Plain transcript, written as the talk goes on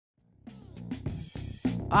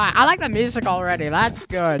I like the music already. That's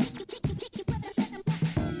good.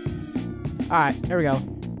 Alright, here we go.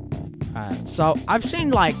 Alright, so I've seen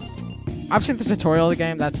the tutorial of the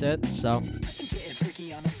game, that's it, so.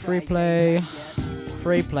 Free play.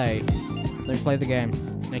 Free play. Let me play the game.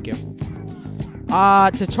 Thank you.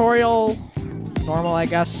 Tutorial. Normal, I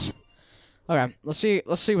guess. Okay, let's see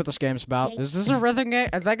what this game's about. Is this a rhythm game?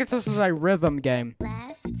 I think this is a rhythm game.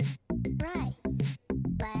 Left, right,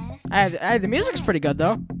 left. Hey, the music's pretty good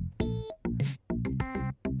though.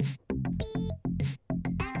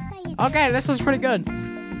 Okay, this is pretty good.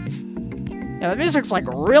 Yeah, the music's like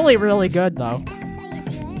really, really good though.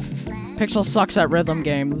 Pixel sucks at rhythm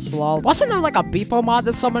games, lol. Wasn't there like a Beepo mod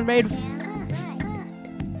that someone made?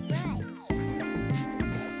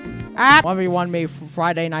 1v1 me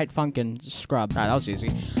Friday Night Funkin' Scrub. Alright, that was easy.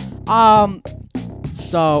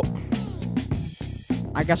 So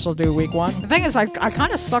I guess we'll do week 1. The thing is, I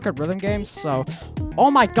kind of suck at rhythm games, so. Oh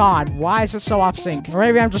my god, why is it so off sync? Or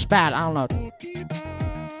maybe I'm just bad, I don't know.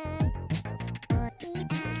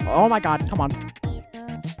 Oh my god, come on.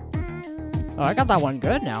 Oh, I got that one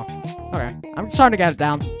good now. Okay, I'm starting to get it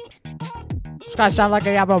down. This guy sounds like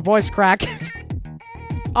I have a voice crack.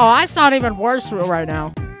 Oh, I sound even worse right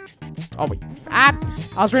now. Oh, wait. I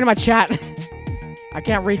was reading my chat. I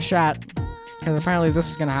can't read chat. Because apparently this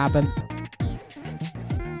is gonna happen.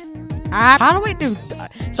 How do we do...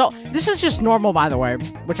 So, this is just normal, by the way.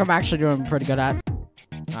 Which I'm actually doing pretty good at.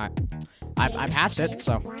 Alright. I passed it,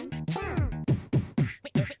 so...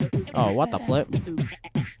 Oh, what the flip?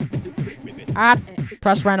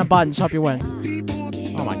 Press random buttons, hope you win.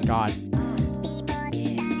 Oh my god.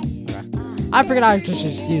 Okay. I figured I just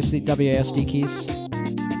use the WASD keys.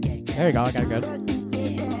 There you go, I got it good.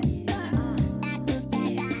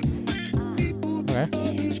 Okay.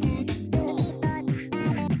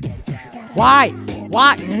 Why?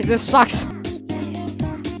 What? This sucks.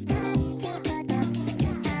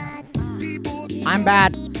 I'm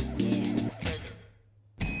bad.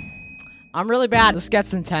 I'm really bad. This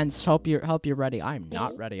gets intense. Hope you're ready. I'm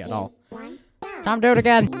not ready at all. Time to do it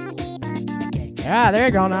again. Yeah, there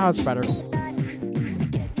you go. Now it's better.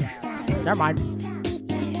 Never mind.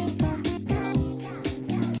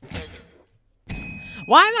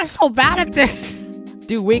 Why am I so bad at this?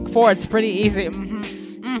 Do week 4. It's pretty easy.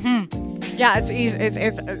 Yeah, it's easy.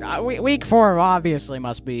 It's week 4 obviously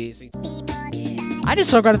must be easy. I did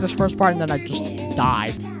so good at this first part and then I just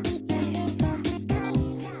died.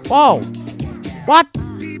 Whoa. What?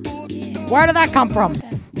 Where did that come from?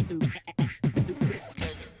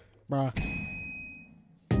 Bruh.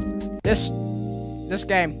 This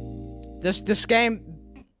game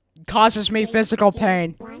causes me physical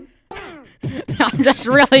pain. I'm just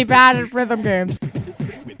really bad at rhythm games.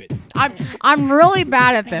 I'm really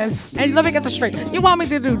bad at this. And let me get this straight. You want me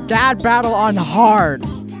to do dad battle on hard?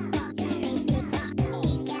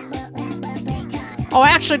 Oh, I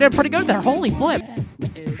actually did pretty good there. Holy flip.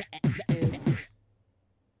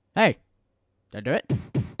 Hey, did I do it? I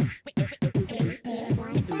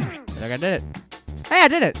think I did it. Hey, I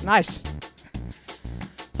did it. Nice.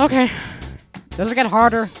 Okay. Does it get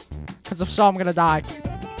harder? Because if so, I'm gonna die.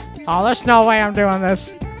 Oh, there's no way I'm doing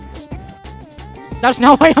this. There's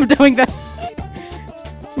no way I'm doing this.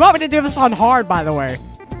 You want me to do this on hard, by the way.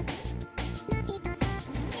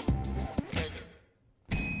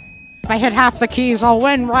 If I hit half the keys, I'll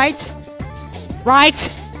win, right?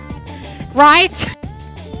 Right? Right?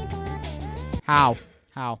 How?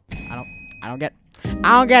 I don't get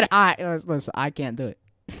it. Listen, I can't do it.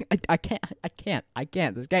 I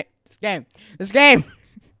can't. This game.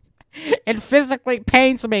 It physically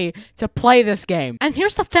pains me to play this game. And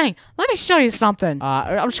here's the thing. Let me show you something.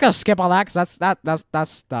 I'm just gonna skip all that because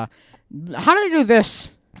that's the. How do they do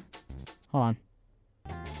this? Hold on.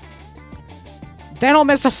 They don't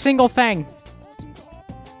miss a single thing.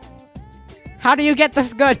 How do you get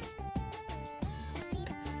this good?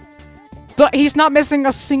 He's not missing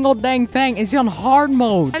a single dang thing. He's on hard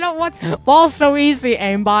mode. I know what's ball's so easy,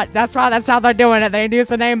 aimbot. That's how they're doing it. They use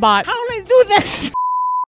an aimbot. How do they do this?